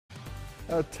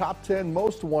A top 10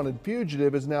 most wanted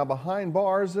fugitive is now behind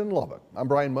bars in Lubbock. I'm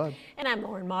Brian Mudd. And I'm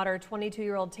Lauren Motter.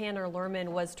 22-year-old Tanner Lermon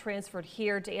was transferred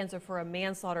here to answer for a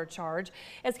manslaughter charge.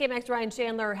 SKMX Ryan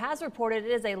Chandler has reported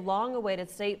it is a long-awaited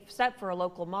step for a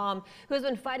local mom who has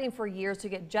been fighting for years to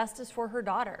get justice for her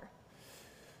daughter.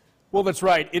 Well, that's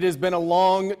right. It has been a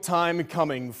long time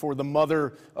coming for the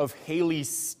mother of Haley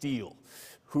Steele,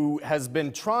 who has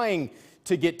been trying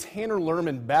to get Tanner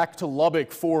Lermon back to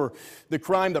Lubbock for the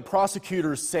crime that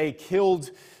prosecutors say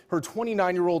killed her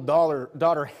 29-year-old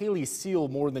daughter Haley Steele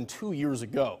more than 2 years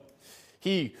ago.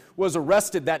 He was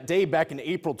arrested that day back in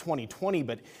April 2020,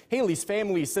 but Haley's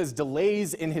family says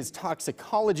delays in his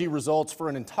toxicology results for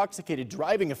an intoxicated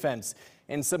driving offense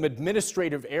and some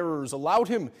administrative errors allowed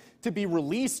him to be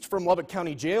released from Lubbock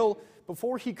County Jail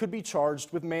before he could be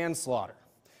charged with manslaughter.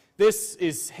 This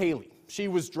is Haley. She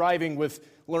was driving with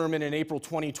Lermon in April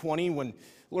 2020 when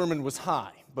Lermon was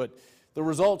high, but the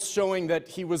results showing that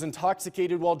he was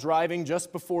intoxicated while driving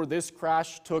just before this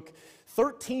crash took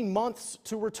 13 months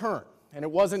to return. And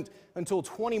it wasn't until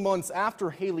 20 months after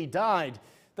Haley died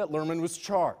that Lermon was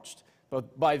charged.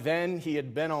 But by then, he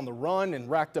had been on the run and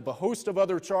racked up a host of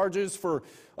other charges for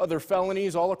other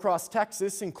felonies all across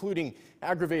Texas, including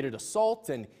aggravated assault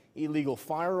and illegal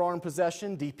firearm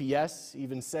possession. DPS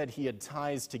even said he had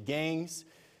ties to gangs.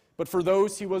 But for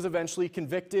those, he was eventually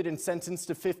convicted and sentenced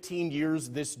to 15 years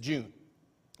this June.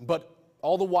 But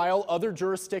all the while, other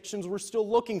jurisdictions were still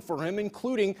looking for him,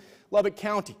 including Lubbock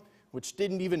County, which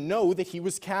didn't even know that he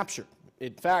was captured.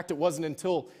 In fact, it wasn't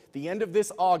until the end of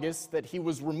this August that he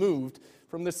was removed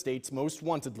from the state's most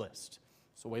wanted list.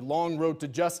 So a long road to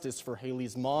justice for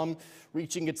Haley's mom,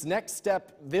 reaching its next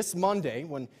step this Monday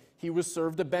when he was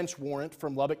served a bench warrant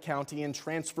from Lubbock County and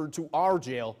transferred to our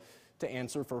jail to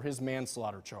answer for his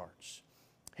manslaughter charge.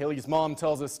 Haley's mom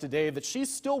tells us today that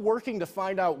she's still working to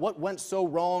find out what went so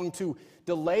wrong to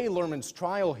delay Lermon's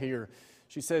trial here.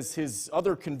 She says his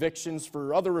other convictions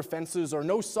for other offenses are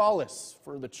no solace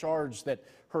for the charge that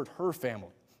hurt her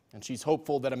family. And she's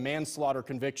hopeful that a manslaughter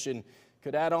conviction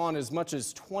could add on as much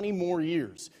as 20 more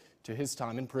years to his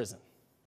time in prison.